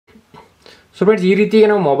So friends ಈ ರೀತಿಗೆ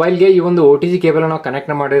ನಾವು ಮೊಬೈಲ್ಗೆ ಈ ಒಂದು OTG ಕೇಬಲ್ ನಾವು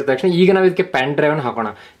ಕನೆಕ್ಟ್ ಮಾಡಿದ ತಕ್ಷಣ ಈಗ ನಾವು ಇದಕ್ಕೆ ಪೆನ್ ಡ್ರೈವ್ ಹಾಕೋಣ.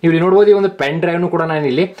 ನೀವು ಇಲ್ಲಿ ನೋಡಬಹುದು ಈ ಒಂದು ಪೆನ್ ಡ್ರೈವ್ ಕೂಡ ನಾನು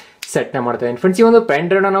ಇಲ್ಲಿ ಸೆಟ್ ಮಾಡ್ತಾ ಇದ್ದೀನಿ. ಫ್ರೆಂಡ್ಸ್ ಈ ಒಂದು ಪೆನ್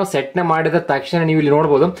ಡ್ರೈವ್ ನಾವು ಸೆಟ್ ಮಾಡಿದ ತಕ್ಷಣ ನೀವು ಇಲ್ಲಿ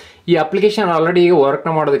ನೋಡಬಹುದು ಈ ಅಪ್ಲಿಕೇಶನ್ ಆಲ್ರೆಡಿ ಈಗ ವರ್ಕ್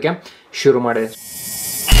ಮಾಡೋದಕ್ಕೆ ಶುರು ಮಾಡಿದೆ.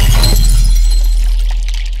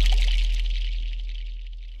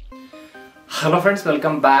 Hello friends,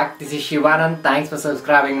 welcome back. This is Shivanand. Thanks for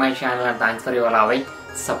subscribing my channel and thanks for your loving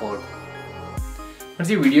support.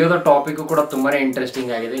 ಈ ವಿಡಿಯೋದ ಟಾಪಿಕ್ ಕೂಡ ತುಂಬಾನೇ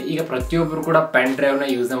ಇಂಟ್ರೆಸ್ಟಿಂಗ್ ಆಗಿದೆ. ಈಗ ಪ್ರತಿಯೊಬ್ಬರು ಕೂಡ ಪೆನ್ ಡ್ರೈವ್ ನ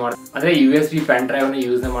ಯೂಸ್ ಅಂದ್ರೆ USB ಪೆನ್ ಡ್ರೈವ್ ನ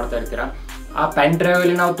ಯೂಸ್ ಮಾಡ್ತಾ ಇರ್ತೀರಾ. ಆ ಪೆನ್ ಡ್ರೈವ್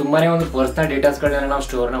ಅಲ್ಲಿ ನಾವು ತುಂಬಾನೇ ಒಂದು ಪರ್ಸನಲ್ ಡೇಟಾಸ್ ಗಳನ್ನ ನಾವು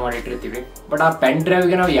ಸ್ಟೋರ್ ಮಾಡಿಟ್ಟಿರ್ತೀವಿ. ಬಟ್ ಆ ಪೆನ್ ಡ್ರೈವ್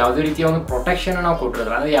ಗೆ ನಾವು ಯಾವುದೇ ರೀತಿಯ ಒಂದು ಪ್ರೊಟೆಕ್ಷನ್ ನಾವು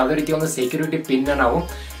ಕೊಟ್ಟಿರೋದಿಲ್ಲ, ಅಂದ್ರೆ ಯಾವುದೇ ರೀತಿಯ ಒಂದು ಸೆಕ್ಯೂರಿಟಿ ಪಿನ್ ನಾವು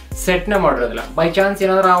ಸೆಟ್ ನ ಮಾಡಿರೋದಿಲ್ಲ. ಬೈ ಚಾನ್ಸ್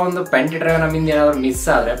ಏನಾದ್ರು ಆ ಒಂದು ಪೆನ್ ಡ್ರೈವ್ ನಮ್ಮಿಂದ ಏನಾದ್ರು ಮಿಸ್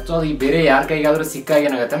ಆದ್ರೆ ಸೊ ಅದು ಬೇರೆ ಯಾರ ಕೈಗಾದ್ರೂ ಸಿಕ್ಕಾಗ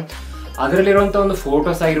ಏನಾಗುತ್ತೆ ಅದರಲ್ಲಿರುವಂತ ಒಂದು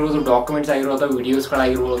ಫೋಟೋಸ್ ಆಗಿರ್ಬೋದು, ಡಾಕ್ಯುಮೆಂಟ್ಸ್ ಆಗಿರ್ಬೋದು,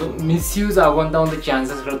 ವಿಡಿಯೋಸ್ಗಳಾಗಿರ್ಬೋದು ಮಿಸ್ಯೂಸ್ ಆಗುವಂತ ಒಂದು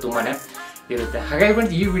ಚಾನ್ಸಸ್ಗಳು ತುಂಬಾನೇ ಇರುತ್ತೆ. ಹಾಗಾಗಿ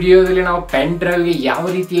ಫ್ರೆಂಡ್ಸ್ ಈ ವಿಡಿಯೋದಲ್ಲಿ ನಾವು ಪೆನ್ ಡ್ರೈವ್ಗೆ ಯಾವ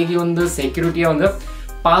ರೀತಿಯಾಗಿ ಒಂದು ಸೆಕ್ಯೂರಿಟಿಯ ಒಂದು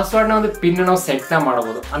ಪಾಸ್ವರ್ಡ್ನ ಒಂದು ಪಿನ್ ನಾವು ಸೆಟ್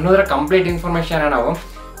ಮಾಡಬಹುದು ಅನ್ನೋದರ ಕಂಪ್ಲೀಟ್ ಇನ್ಫಾರ್ಮೇಶನ್ ನಾವು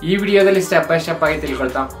ಈ ವಿಡಿಯೋದಲ್ಲಿ ಸ್ಟೆಪ್ ಬೈ ಸ್ಟೆಪ್ ಆಗಿ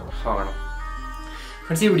ತಿಳ್ಕೊಳ್ತಾ ಹೋಗೋಣ.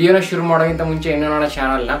 ಫ್ರೆಂಡ್ಸ್ ಈ ವಿಡಿಯೋನ ಶುರು ಮಾಡೋಕ್ಕಿಂತ ಮುಂಚೆ ಇನ್ನೂ ನನ್ನ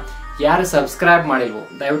ಚಾನಲ್ನ ಯಾರು ಸಬ್ಸ್ಕ್ರೈಬ್ ಮಾಡಿಲ್ವೋ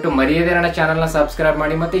ದಯವಿಟ್ಟು ಮರೆಯದೇ ನನ್ನ ಚಾನಲ್ನ ಸಬ್ಸ್ಕ್ರೈಬ್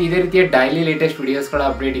ಮಾಡಿ, ಮತ್ತೆ ಇದೇ ರೀತಿಯ ಡೈಲಿ ಲೇಟೆಸ್ಟ್ ವಿಡಿಯೋಸ್ಗಳ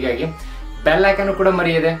ಅಪ್ಡೇಟ್ಗಾಗಿ ಬೆಲ್ ಐಕಾನ್ ಕೂಡ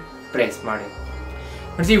ಮರೆಯದೆ ಪ್ರೆಸ್ ಮಾಡಿ.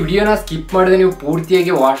 ಫ್ರೆಂಡ್ಸ್ ಈ ವಿಡಿಯೋನ ಸ್ಕಿಪ್ ಮಾಡಿದ್ರೆ ನೀವು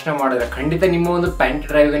ಪೂರ್ತಿಯಾಗಿ ವಾಚ್ನ ಮಾಡಿದ್ರೆ ಖಂಡಿತ ನಿಮ್ಮ ಒಂದು ಪೆನ್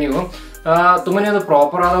ಡ್ರೈವ್ಗೆ ನೀವು ತುಂಬಾನೇ ಒಂದು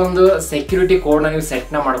ಪ್ರಾಪರ್ ಆದ ಒಂದು ಸೆಕ್ಯೂರಿಟಿ ಕೋಡ್ ನ ನೀವು ಸೆಟ್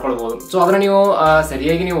ನ ಮಾಡ್ಕೊಳ್ಬಹುದು. ಸೊ ಅದನ್ನ ನೀವು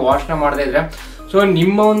ಸರಿಯಾಗಿ ನೀವು ವಾಚ್ನ ಮಾಡದೇ ಇದ್ರೆ ಸೊ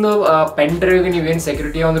ನಿಮ್ಮ ಒಂದು ಪೆನ್ ಡ್ರೈವ್ಗೆ ನೀವೇನು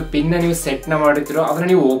ಸೆಕ್ಯೂರಿಟಿಯ ಒಂದು ಪಿನ್ ನೀವು ಸೆಟ್ ನ ಮಾಡಿರ್ತೀರೋ ಅದನ್ನ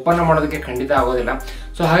ನೀವು ಓಪನ್ ಮಾಡೋದಕ್ಕೆ ಖಂಡಿತ ಆಗೋದಿಲ್ಲ.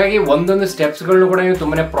 ಸೊ ಹಾಗಾಗಿ ಒಂದೊಂದು ಸ್ಟೆಪ್ಸ್ ಗಳನ್ನು ಕೂಡ ನೀವು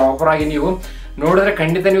ತುಂಬಾನೇ ಪ್ರಾಪರ್ ಆಗಿ ನೀವು ನೋಡಿದ್ರೆ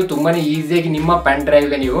ಖಂಡಿತ ನೀವು ತುಂಬಾನೇ ಈಸಿಯಾಗಿ ನಿಮ್ಮ ಪೆನ್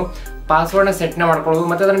ಡ್ರೈವ್ಗೆ ನೀವು ಪಾಸ್ವರ್ಡ್ ನ ಸೆಟ್ ನ ಮಾಡ್ಕೊಳ್ಬಹುದು,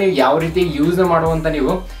 ಮತ್ತೆ ಅದನ್ನ ನೀವು ಯಾವ ರೀತಿ ಯೂಸ್ ಮಾಡುವಂತ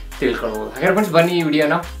ನೀವು ತಿಳ್ಕೊಳ್ಬಹುದು. ಹಾಗಾದ್ರೆ ಫ್ರೆಂಡ್ಸ್ ಬನ್ನಿ ಈ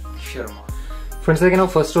ವಿಡಿಯೋನ ಶುರು ಮಾಡಿ. ಫ್ರೆಂಡ್ಸ್ ಆಗಿ ನಾವು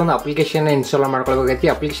ಫಸ್ಟ್ ಒಂದು ಅಪ್ಲಿಕೇಶನ್ ಇನ್ಸ್ಟಾಲ್ ಮಾಡ್ಕೊಳ್ಬೇಕಾಗೈತಿ.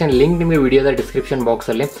 ಅಪ್ಲಿಕೇಶನ್ ಲಿಂಕ್ ನಿಮಗೆ ವಿಡಿಯೋದ ಡಿಸ್ಕ್ರಿಪ್ಷನ್ ಬಾಕ್ಸ್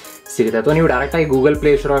ಅಲ್ಲಿ ಸಿಗುತ್ತೆ, ಅಥವಾ ನೀವು ಡೈರೆಕ್ಟ್ ಆಗಿ ಗೂಗಲ್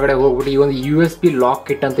ಪ್ಲೇ ಸ್ಟೋರ್ ಒಳಗಡೆ ಹೋಗ್ಬಿಟ್ಟು ಈ ಒಂದು USB ಲಾಕ್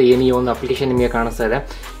ಕಿಟ್ ಅಂತ ಏನು ಈ ಒಂದು ಅಪ್ಲಿಕೇಶನ್ ನಿಮಗೆ ಕಾಣಿಸ್ತಾ ಇದೆ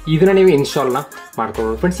ಇದನ್ನ ನೀವು ಇನ್ಸ್ಟಾಲ್ನ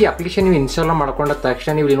ಮಾಡ್ಕೊಳ್ಬೋದು. ಫ್ರೆಂಡ್ಸ್ ಈ ಅಪ್ಲಿಕೇಶನ್ ನೀವು ಇನ್ಸ್ಟಾಲ್ ಮಾಡ್ಕೊಂಡ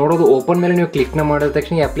ತಕ್ಷಣ ನೀವು ಇಲ್ಲಿ ನೋಡೋದು ಓಪನ್ ಮೇಲೆ ನೀವು ಕ್ಲಿಕ್ ಮಾಡಿದ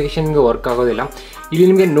ತಕ್ಷಣ ಈ ಅಪ್ಲಿಕೇಶನ್ ನಿಮಗೆ ವರ್ಕ್ ಆಗೋದಿಲ್ಲ. ಇಲ್ಲಿ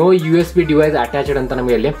ನಿಮಗೆ ನೋ USB ಡಿವೈಸ್ ಅಟ್ಯಾಚ್ಡ್ ಅಂತ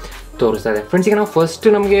ನಮಗೆ ಅಲ್ಲಿ ತೋರಿಸ್ತಾ ಇದೆ. ಫ್ರೆಂಡ್ಸ್ ಈಗ ನಾವು ಫಸ್ಟ್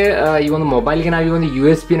ನಮಗೆ ಈ ಒಂದು ಮೊಬೈಲ್ಗೆ ನಾವು ಈ ಒಂದು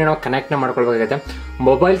USB ನಾವು ಕನೆಕ್ಟ್ ಮಾಡ್ಕೊಳ್ಬೇಕಾಗುತ್ತೆ.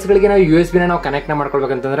 ಮೊಬೈಲ್ಸ್ಗಳಿಗೆ ನಾವು USB ನಾವು ಕನೆಕ್ಟ್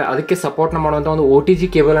ಮಾಡ್ಕೊಳ್ಬೇಕಂತಂದ್ರೆ ಅದಕ್ಕೆ ಸಪೋರ್ಟ್ ಮಾಡುವಂಥ ಒಂದು OTG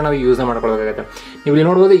ಕೇಬಲ್ ನಾವು ಯೂಸ್ ಮಾಡ್ಕೊಳ್ಬೇಕಾಗುತ್ತೆ. ನೀವು ಇಲ್ಲಿ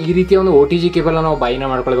ನೋಡಬಹುದು ಈ ರೀತಿಯ ಒಂದು OTG ಕೇಬಲ್ ನಾವು ಬೈನ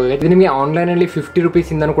ಮಾಡ್ಕೊಳ್ಬೇಕಾಗುತ್ತೆ. ಇದು ನಿಮಗೆ ಆನ್ಲೈನಲ್ಲಿ 50 ರೂಪೀಸ್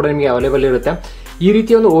ಇಂದನೂ ಕೂಡ ನಿಮಗೆ ಅವೈಲೇಬಲ್ ಇರುತ್ತೆ. ಈ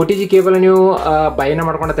ರೀತಿಯ ಒಂದು OTG ಕೇಬಲ್ ನೀವು ಬೈನ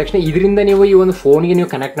ಮಾಡ್ಕೊಂಡ ತಕ್ಷಣ ಇದರಿಂದ ನೀವು ಈ ಒಂದು ಫೋನ್ಗೆ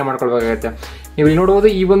ನೀವು ಕನೆಕ್ಟ್ ಮಾಡ್ಕೊಳ್ಬೇಕಾಗುತ್ತೆ. ನೀವು ಇಲ್ಲಿ ನೋಡಬಹುದು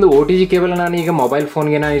ಈ ಒಂದು OTG ಕೇಬಲ್ ನಾನು ಈಗ ಮೊಬೈಲ್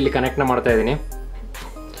ಫೋನ್ಗೆ ನಾನು ಇಲ್ಲಿ ಕನೆಕ್ಟ್ ಮಾಡ್ತಾ ಇದ್ದೀನಿ.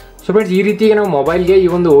 ಸೊ ಫ್ರೆಂಡ್ಸ್ ಈ ರೀತಿಗೆ ನಾವು ಮೊಬೈಲ್ಗೆ ಈ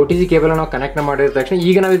ಒಂದು OTG ಕೇಬಲ್ ನಾವು ಕನೆಕ್ಟ್ ಮಾಡಿದ ತಕ್ಷಣ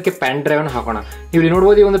ಈಗ ನಾವು ಇದಕ್ಕೆ ಪೆನ್ ಡ್ರೈವ್ ಹಾಕೋಣ. ನೀವು ಇಲ್ಲಿ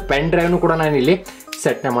ನೋಡಬಹುದು ಈ ಒಂದು ಪೆನ್ ಡ್ರೈವ್ ಕೂಡ ನಾನು ಇಲ್ಲಿ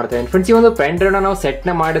ಸೆಟ್ ಮಾಡ್ತಾ ಇದ್ದೀನಿ. ಫ್ರೆಂಡ್ಸ್ ಈ ಒಂದು ಪೆನ್ ಡ್ರೈವ್ ನಾವು ಸೆಟ್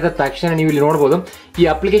ಮಾಡಿದ ತಕ್ಷಣ ನೀವು ಇಲ್ಲಿ ನೋಡಬಹುದು ಈ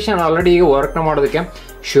ಅಪ್ಲಿಕೇಶನ್ ಆಲ್ರೆಡಿ ಈಗ ವರ್ಕ್ ಮಾಡೋದಕ್ಕೆ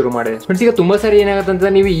ಶುರು ಮಾಡಿದೆ. ಫ್ರೆಂಡ್ಸ್ ಈಗ ತುಂಬಾ ಸಾರಿ ಏನಾಗುತ್ತೆ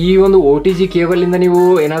ಅಂತಂದ್ರೆ ನೀವು ಈ ಒಂದು OTG ಕೇಬಲ್ ಇಂದ ನೀವು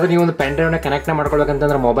ಏನಾದ್ರೂ ನೀವು ಒಂದು ಪೆನ್ ಡ್ರೈವ್ ನ ಕನೆಕ್ಟ್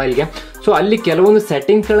ಮಾಡ್ಕೊಳ್ಬೇಕಂತಂದ್ರೆ ಮೊಬೈಲ್ಗೆ ಸೊ ಅಲ್ಲಿ ಕೆಲವೊಂದು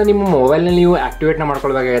ಸೆಟ್ಟಿಂಗ್ಸ್ ಗಳನ್ನ ನಿಮ್ಮ ಮೊಬೈಲ್ ನಲ್ಲಿ ನೀವು ಆಕ್ಟಿವೇಟ್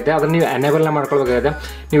ಮಾಡ್ಕೊಳ್ಬೇಕಾಗುತ್ತೆ, ಅದನ್ನ ನೀವು ಎನೇಬಲ್ ನ ಮಾಡ್ಕೊಳ್ಬೇಕಾಗುತ್ತೆ.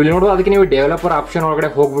 ನೀವು ಇಲ್ಲಿ ನೋಡುವ ಅದಕ್ಕೆ ನೀವು ಡೆವಲಪರ್ ಆಪ್ಷನ್ ಒಳಗಡೆ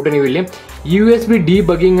ಹೋಗ್ಬಿಟ್ಟು ನೀವು ಇಲ್ಲಿ USB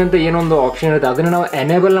ಡಿಬಗ್ಗಿಂಗ್ ಅಂತ ಏನೊಂದು ಆಪ್ಷನ್ ಇರುತ್ತೆ ಅದನ್ನ ನಾವು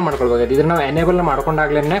ಎನೇಬಲ್ ನ ಮಾಡ್ಕೊಳ್ಬೇಕಾಗುತ್ತೆ. ಇದನ್ನ ನಾವು ಎನೇಬಲ್ ನ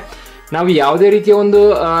ಮಾಡ್ಕೊಂಡಾಗ್ಲೇನೆ ನಾವು ಯಾವುದೇ ರೀತಿಯ ಒಂದು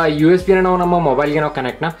USB ನಾವು ನಮ್ಮ ಮೊಬೈಲ್ಗೆ ನಾವು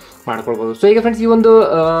ಕನೆಕ್ಟ್ ನ ಮಾಡ್ಕೊಳ್ಬಹುದು. ಸೊ ಈಗ ಫ್ರೆಂಡ್ಸ್ ಈ ಒಂದು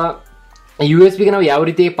USB ನಾವು ಯಾವ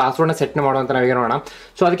ರೀತಿ ಪಾಸ್ವರ್ಡ್ನ ಸೆಟ್ ಮಾಡುವಂತ ನಾವೀಗ ನೋಡೋಣ.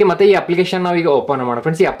 ಸೊ ಅದಕ್ಕೆ ಮತ್ತೆ ಈ ಅಪ್ಲಿಕೇಶನ್ ನಾವೀಗ ಓಪನ್ ಮಾಡೋಣ.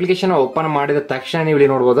 ಫ್ರೆಂಡ್ಸ್ ಈ ಅಪ್ಲಿಕೇಶನ್ ಓಪನ್ ಮಾಡಿದ ತಕ್ಷಣ ನೀವು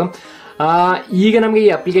ಇಲ್ಲಿ ನೋಡಬಹುದು ಈಗ ನಮಗೆ ಈ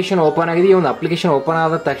ಅಪ್ಲಿಕೇಶನ್ ಓಪನ್ ಆಗಿದೆ. ಈ ಒಂದು ಅಪ್ಲಿಕೇಶನ್ ಓಪನ್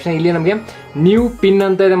ಆದ ತಕ್ಷಣ ಇಲ್ಲಿ ನಮಗೆ ನ್ಯೂ ಪಿನ್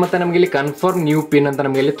ಅಂತ ಇದೆ, ಮತ್ತೆ ನಮಗೆ ಇಲ್ಲಿ ಕನ್ಫರ್ಮ್ ನ್ಯೂ ಪಿನ್ ಅಂತ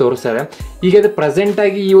ನಮಗೆ ಇಲ್ಲಿ ತೋರಿಸ್ತಾ ಇದೆ. ಈಗ ಇದು ಪ್ರೆಸೆಂಟ್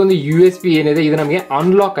ಆಗಿ ಈ ಒಂದು USB ಏನಿದೆ ಇದು ನಮಗೆ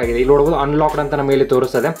ಅನ್ಲಾಕ್ ಆಗಿದೆ. ಇಲ್ಲಿ ನೋಡಬಹುದು ಅನ್ಲಾಕ್ಡ್ ಅಂತ ನಮಗೆ ಇಲ್ಲಿ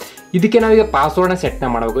ತೋರಿಸ್ತಾ ಇದೆ. ಇದಕ್ಕೆ ನಾವೀಗ ಪಾಸ್ವರ್ಡ್ನ ಸೆಟ್ ನ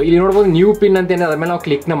ಮಾಡಬೇಕು. ಇಲ್ಲಿ ನೋಡಬಹುದು ನ್ಯೂ ಪಿನ್ ಅಂತ ಏನಿದೆ ಅದ್ರ ಮೇಲೆ ನಾವು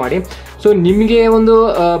ಕ್ಲಿಕ್ ನ ಮಾಡಿ ಸೊ ನಿಮಗೆ ಒಂದು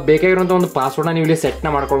ಬೇಕಾಗಿರುವಂತಹ ಒಂದು ಪಾಸ್ವರ್ಡ್ನ ನೀವು ಇಲ್ಲಿ ಸೆಟ್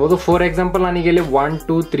ನ ಮಾಡ್ಕೊಳ್ಬಹುದು. ಫಾರ್ ಎಕ್ಸಾಂಪಲ್ ನಾನೀಗ ಇಲ್ಲಿ 1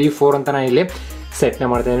 2 3 4 ಅಂತ ನಾನು ಇಲ್ಲಿ ಸೆಟ್ ನ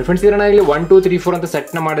ಮಾಡ್ತೇನೆ. ಫ್ರೆಂಡ್ಸ್ ಇದನ್ನ ಇಲ್ಲಿ 1 2 3 4 ಅಂತ ಸೆಟ್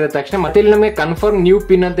ನ ಮಾಡಿದ ತಕ್ಷಣ ಮತ್ತೆ ಇಲ್ಲಿ ನಮಗೆ ಕನ್ಫರ್ಮ್ ನ್ಯೂ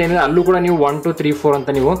ಪಿನ್ ಅಂತ ಏನಿದೆ ಅಲ್ಲೂ ಕೂಡ ನೀವು 1 2 3 4 ಅಂತ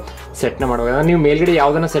ನೀವು ಸೆಟ್ ನ ಮಾಡಬೇಕು. ನೀವು ಮೇಲ್ಗಡೆ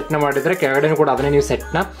ಯಾವ್ದನ್ನ ಸೆಟ್ ನ ಮಾಡಿದ್ರೆ ಕೆಳಗಡೆ ಕೂಡ ಅದನ್ನ ನೀವು ಸೆಟ್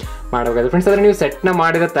ನ ಮಾಡಬೇಕಾಗುತ್ತೆ. ಫ್ರೆಂಡ್ಸ್ ಅದನ್ನ ನೀವು ಸೆಟ್ ನ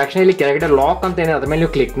ಮಾಡಿದ ತಕ್ಷಣ ಇಲ್ಲಿ ಕೆಳಗಡೆ ಲಾಕ್ ಅಂತ ಏನಿದೆ ಅದ್ರ ಮೇಲೆ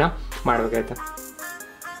ನೀವು ಕ್ಲಿಕ್ ನ ಮಾಡಬೇಕಾಗುತ್ತೆ.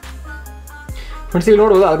 ಫ್ರೆಂಡ್ಸ್ ಇಲ್ಲಿ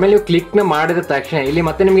ನೋಡೋದು ಅದ್ಮೇಲೆ ನೀವು ಕ್ಲಿಕ್ ನ ಮಾಡಿದ ತಕ್ಷಣ ಇಲ್ಲಿ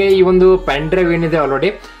ಮತ್ತೆ ನಿಮಗೆ ಈ ಒಂದು ಪೆನ್ ಡ್ರೈವ್ ಏನಿದೆ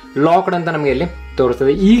ಆಲ್ರೆಡಿ ಲಾಕ್ಡ್ ಅಂತ ನಮಗೆ ಇಲ್ಲಿ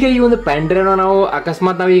ತೋರಿಸ್ತದೆ. ಈಗ ಈ ಒಂದು ಪೆನ್ ಡ್ರೈವ್ ನಾವು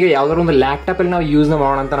ಅಕಸ್ಮಾತ್ ನಾವು ಈಗ ಯಾವ್ದಾದ್ರು ಒಂದು ಲ್ಯಾಪ್ಟಾಪ್ ಅಲ್ಲಿ ನಾವು ಯೂಸ್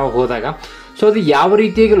ಮಾಡೋಣ ಅಂತ ನಾವು ಹೋದಾಗ ಸೊ ಅದು ಯಾವ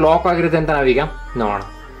ರೀತಿಯಾಗಿ ಲಾಕ್ ಆಗಿರುತ್ತೆ ಅಂತ ನಾವೀಗ ನೋಡೋಣ.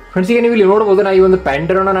 ಫ್ರೆಂಡ್ಸ್ ಈಗ ನೀವು ಇಲ್ಲಿ ನೋಡಬಹುದು ನಾ ಈ ಒಂದು ಪೆನ್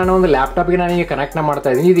ಡ್ರೈವ್ ನಾನು ಒಂದು ಲ್ಯಾಪ್ಟಾಪ್ಗೆ ನಾನು ಈಗ ಕನೆಕ್ಟ್ ಮಾಡ್ತಾ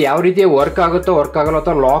ಇದ್ದೀನಿ. ಇದು ಯಾವ ರೀತಿ ವರ್ಕ್ ಆಗುತ್ತೋ ವರ್ಕ್ ಆಗಲ್ಲ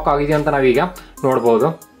ಅಥವಾ ಲಾಕ್ ಆಗಿದೆ ಅಂತ ನಾವೀಗ ನೋಡಬಹುದು.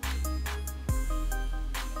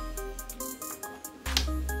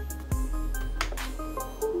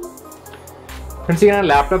 ಫ್ರೆಂಡ್ಸ್ ಈಗ ನಾನು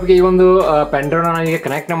ಲ್ಯಾಪ್ಟಾಪ್ಗೆ ಈ ಒಂದು ಪೆನ್ ಡ್ರೈವ್ ನಾನೀಗ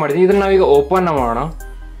ಕನೆಕ್ಟ್ ಮಾಡಿದ್ದೀನಿ. ಇದನ್ನ ನಾವೀಗ ಓಪನ್ ಮಾಡೋಣ.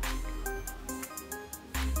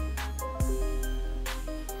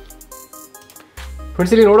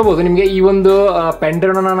 ಫ್ರೆಂಡ್ಸ್ ಇಲ್ಲಿ ನೋಡಬಹುದು ನಿಮಗೆ ಈ ಒಂದು ಪೆನ್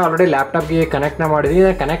ಡ್ರೈವ್ ನಾನು ಆಲ್ರೆಡಿ ಲ್ಯಾಪ್ಟಾಪ್ಗೆ ಕನೆಕ್ಟ್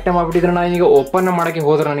ಮಾಡಿದ್ದೀನಿ. ಕನೆಕ್ಟ್ ಮಾಡಿಬಿಟ್ಟಿದ್ರೆ ನಾನು ಈಗ ಓಪನ್ ಮಾಡೋಕ್ಕೆ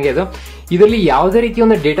ಹೋದ್ರೆ ನನಗೆ ಅದು ಇದರಲ್ಲಿ ಯಾವುದೇ ರೀತಿಯ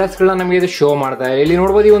ಒಂದು ಡೇಟಾಸ್ಗಳನ್ನ ನಮಗೆ ಇದು ಶೋ ಮಾಡ್ತಾ ಇದೆ. ಇಲ್ಲಿ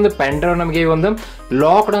ನೋಡಬಹುದು ಈ ಒಂದು ಪೆನ್ ಡ್ರೈವ್ ನಮಗೆ ಒಂದು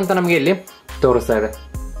ಲಾಕ್ಡ್ ಅಂತ ನಮಗೆ ಇಲ್ಲಿ ತೋರಿಸ್ತಾ ಇದೆ.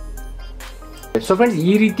 ಸೊ ಫ್ರೆಂಡ್ಸ್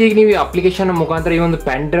ಈ ರೀತಿಯಾಗಿ ನೀವು ಅಪ್ಲಿಕೇಶನ್ ಮುಖಾಂತರ ಈ ಒಂದು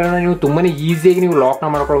ಪೆನ್ ಡ್ರೈವ್ ನೀವು ತುಂಬಾನೇ ಈಸಿಯಾಗಿ ನೀವು ಲಾಕ್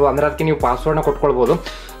ಮಾಡ್ಕೊಳ್ಬಹುದು. ಅಂದ್ರೆ ಅದಕ್ಕೆ ನೀವು ಪಾಸ್ವರ್ಡ್ ಕೊಟ್ಕೊಳ್ಬಹುದು.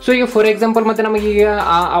 ಸೊ ಈಗ ಫಾರ್ ಎಕ್ಸಾಂಪಲ್ ಮತ್ತೆ ನಮಗೆ ಈಗ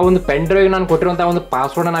ಆ ಒಂದು ಪೆನ್ ಡ್ರೈವ್ ನಾನು ಕೊಟ್ಟಿರುವಂತಹ ಒಂದು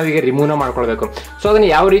ಪಾಸ್ವರ್ಡ್ ನಾವೀಗ ರಿಮೂವ್ ಮಾಡ್ಕೊಳ್ಬೇಕು. ಸೊ ಅದನ್ನ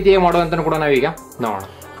ಯಾವ ರೀತಿಯಾಗಿ ಮಾಡೋದಂತ ಕೂಡ ನಾವೀಗ ನೋಡೋಣ.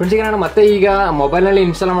 ಫ್ರೆಂಡ್ಸ್ ಈಗ ನಾನು ಮತ್ತೆ ಈಗ ಮೊಬೈಲ್ ನಲ್ಲಿ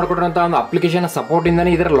ಇನ್ಸ್ಟಾಲ್ ಮಾಡ್ಕೊಟ್ಟಿರುವಂತಹ ಒಂದು ಅಪ್ಲಿಕೇಶನ್ ಸಪೋರ್ಟ್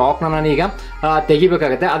ಇಂದಾನೆ ಇದರ ಲಾಕ್ ನಾನು ಈಗ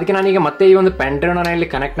ತೆಗಿಬೇಕಾಗುತ್ತೆ. ಅದಕ್ಕೆ ನಾನೀಗ ಮತ್ತೆ ಈ ಒಂದು ಪೆನ್ ಡ್ರೈವ್ ನಾನು ಇಲ್ಲಿ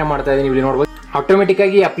ಕನೆಕ್ಟ್ ಮಾಡ್ತಾ ಇದ್ದೀನಿ. ಇಲ್ಲಿ ನೋಡಬಹುದು ಆಟೋಮೆಟಿಕ್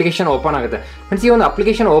ಆಗಿ ಅಪ್ಲಿಕೇಶನ್ ಓಪನ್ ಆಗುತ್ತೆ. ಫ್ರೆಂಡ್ಸ್ ಈ ಒಂದು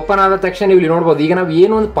ಅಪ್ಲಿಕೇಶನ್ ಓಪನ್ ಆದ ತಕ್ಷಣ ನೀವು ಇಲ್ಲಿ ನೋಡಬಹುದು ಈಗ ನಾವು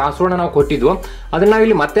ಏನು ಒಂದು ಪಾಸ್ವರ್ಡ್ ನಾವು ಕೊಟ್ಟಿದ್ವು ಅದನ್ನ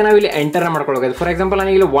ನಾವಿಲ್ಲಿ ಮತ್ತೆ ನಾವಿಲ್ಲಿ ಎಂಟರ್ ಮಾಡ್ಕೊಳ್ಬೇಕು. ಫಾರ್ ಎಕ್ಸಾಂಪಲ್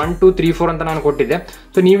ನಾನು ಇಲ್ಲಿ 1 2 3 4 ಅಂತ ನಾನು ಕೊಟ್ಟಿದ್ದೆ.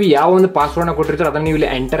 ಸೊ ನೀವು ಯಾವ ಒಂದು ಪಾಸ್ವರ್ಡ್ ಕೊಟ್ಟಿರ್ತೀರೋ ಅದನ್ನ ನೀವು ಇಲ್ಲಿ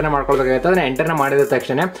ಎಂಟರ್ ಮಾಡ್ಕೊಳ್ಬೇಕಾಗುತ್ತೆ. ಅದನ್ನ ಎಂಟರ್ ಮಾಡಿದ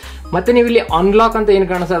ತಕ್ಷಣ ಮತ್ತೆ ನೀವು ಇಲ್ಲಿ ಅನ್ಲಾಕ್ ಅಂತ ಏನು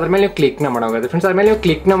ಕಾಣಿಸ್ತದೆ ಅದ್ರ ಮೇಲೆ ನೀವು ಕ್ಲಿಕ್ ಮಾಡಬೇಕಾಗುತ್ತೆ. ಫ್ರೆಂಡ್ಸ್ ಅದ್ರ ಮೇಲೆ ನೀವು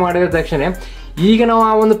ಕ್ಲಿಕ್ ಮಾಡಿದ ತಕ್ಷಣ ಈಗ ನಾವು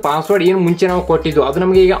ಆ ಒಂದು ಪಾಸ್ವರ್ಡ್ ಏನು ಮುಂಚೆ ನಾವು ಕೊಟ್ಟಿದ್ದು ಅದು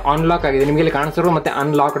ನಮಗೆ ಈಗ ಅನ್ಲಾಕ್ ಆಗಿದೆ. ನಿಮಗೆ ಇಲ್ಲಿ ಕಾಣಿಸ್ತಿರೋ ಮತ್ತೆ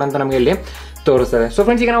ಅನ್ಲಾಕ್ಡ್ ಅಂತ ನಮಗೆ ಇಲ್ಲಿ ತೋರಿಸ್ತದೆ. ಸೊ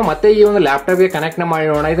ಫ್ರೆಂಡ್ಸ್ ಈಗ ನಾವು ಮತ್ತೆ ಈ ಒಂದು ಲ್ಯಾಪ್ಟಾಪ್ಗೆ ಕನೆಕ್ಟ್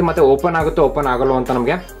ಮಾಡೋಣ. ಇದು ಮತ್ತೆ ಓಪನ್ ಆಗುತ್ತೋ ಓಪನ್ ಆಗಲ್ಲ ಅಂತ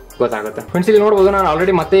ನಮಗೆ ಗೊತ್ತಾಗುತ್ತೆ. ಫ್ರೆಂಡ್ಸ್ ಇಲ್ಲಿ ನೋಡಬಹುದು ನಾನು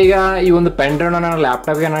ಆಲ್ರೆಡಿ ಮತ್ತೆ ಈಗ ಈ ಒಂದು ಪೆನ್ ಡ್ರೈವ್ ನಾನು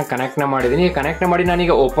ಲ್ಯಾಪ್ಟಾಪ್ಗೆ ನಾನು ಕನೆಕ್ಟ್ ಮಾಡಿದ್ದೀನಿ. ಕನೆಕ್ಟ್ ಮಾಡಿ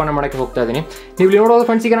ನಾನೀಗ ಓಪನ್ ಮಾಡಕ್ಕೆ ಹೋಗ್ತಾ ಇದ್ದೀನಿ. ನೀವು ಇಲ್ಲಿ ನೋಡಬಹುದು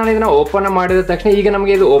ಫ್ರೆಂಡ್ಸ್ ಈಗ ನಾನು ಇದನ್ನ ಓಪನ್ ಮಾಡಿದ ತಕ್ಷಣ ಈಗ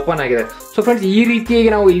ನಮಗೆ ಇದು ಓಪನ್ ಆಗಿದೆ. ಸೊ ಫ್ರೆಂಡ್ಸ್ ಈ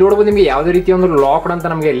ರೀತಿಯಾಗಿ ನಾವು ಇಲ್ಲಿ ನೋಡಬಹುದು ನಿಮಗೆ ಯಾವುದೇ ರೀತಿಯ ಒಂದು ಲಾಕ್ಡ್ ಅಂತ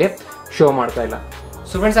ನಮಗೆ ಇಲ್ಲಿ ಶೋ ಮಾಡ್ತಾ ಇಲ್ಲ.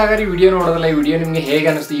 ಸೊ ಫ್ರೆಂಡ್ಸ್ ಹಾಗಾದ್ರೆ ಈ ವಿಡಿಯೋ ನೋಡೋದಲ್ಲ, ಈ ವಿಡಿಯೋ ನಿಮಗೆ ಹೇಗೆ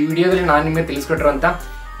ಅನಿಸ್ತು? ಈ ವಿಡಿಯೋದಲ್ಲಿ ನಾನು ನಿಮಗೆ ತಿಳಿಸ್ಕೊಟ್ಟಿರುವಂತ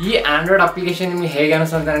ಈ ಆಂಡ್ರಾಯ್ಡ್ ಅಪ್ಲಿಕೇಶನ್ ನಿಮಗೆ ಹೇಗೆ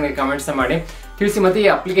ಅನಿಸ್ತು ಅಂತ ನನಗೆ ಕಮೆಂಟ್ಸ್ ಮಾಡಿ ತಿಳಿಸಿ. ಮತ್ತೆ ಈ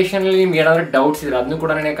ಅಪ್ಲಿಕೇಶನ್ ಅಲ್ಲಿ ನಿಮ್ಗೆ ಏನಾದರೂ ಡೌಟ್ಸ್ ಇದ್ರೆ ಅದನ್ನು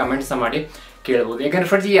ಕೂಡ ನನಗೆ ಕಮೆಂಟ್ಸ್ ಮಾಡಿ ಕೇಳಬಹುದು. ಯಾಕಂದ್ರೆ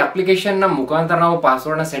ಫ್ರೆಂಡ್ಸ್ ಈ ಅಪ್ಲಿಕೇಶನ್ ನ ಮುಖಾಂತರ ನಾವು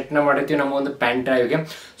ಪಾಸ್ವರ್ಡ್ ನ ಸೆಟ್ ಮಾಡಿರ್ತೀವಿ ನಮ್ಮ ಒಂದು ಪೆನ್ ಡ್ರೈವ್ಗೆ.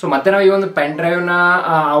 ಸೊ ಮತ್ತೆ ನಾವು ಈ ಒಂದು ಪೆನ್ ಡ್ರೈವ್ ನ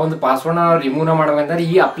ಆ ಒಂದು ಪಾಸ್ವರ್ಡ್ ನ ರಿಮೂವ್ ಮಾಡಬೇಕಂದ್ರೆ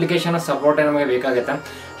ಈ ಅಪ್ಲಿಕೇಶನ್ ಸಪೋರ್ಟ್ ನಮಗೆ ಬೇಕಾಗುತ್ತೆ.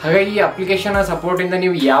 ಹಾಗಾಗಿ ಈ ಅಪ್ಲಿಕೇಶನ್ ಸಪೋರ್ಟ್ ಇಂದ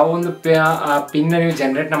ನೀವು ಯಾವ ಒಂದು ಪಿನ್ ನೀವು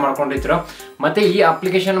ಜನರೇಟ್ ಮಾಡ್ಕೊಂಡಿರ್ತೀರೋ ಮತ್ತೆ ಈ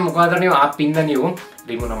ಅಪ್ಲಿಕೇಶನ್ ಮುಖಾಂತರ ನೀವು ಆ ಪಿನ್ ನೀವು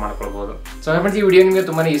ರಿಮೂವ್ ಮಾಡ್ಕೊಳ್ಬಹುದು. ಸೊ ಫ್ರೆಂಡ್ಸ್ ಈ ವಿಡಿಯೋ ನಿಮಗೆ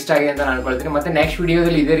ತುಂಬಾನೇ ಇಷ್ಟ ಆಗಿದೆ ಅಂತ ನಾನು ಅನ್ಕೊಳ್ತೀನಿ. ಮತ್ತೆ ನೆಕ್ಸ್ಟ್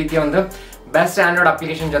ವಿಡಿಯೋದಲ್ಲಿ ಇದೇ ರೀತಿಯ ಒಂದು ಬೆಸ್ಟ್ ಆಂಡ್ರಾಯ್ಡ್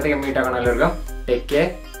ಅಪ್ಲಿಕೇಶನ್ ಜೊತೆಗೆ ಮೀಟ್ ಆಗೋಣ. ಎಲ್ಲರಿಗೂ ಟೇಕ್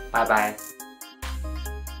ಕೇರ್, ಬಾಯ್ ಬಾಯ್.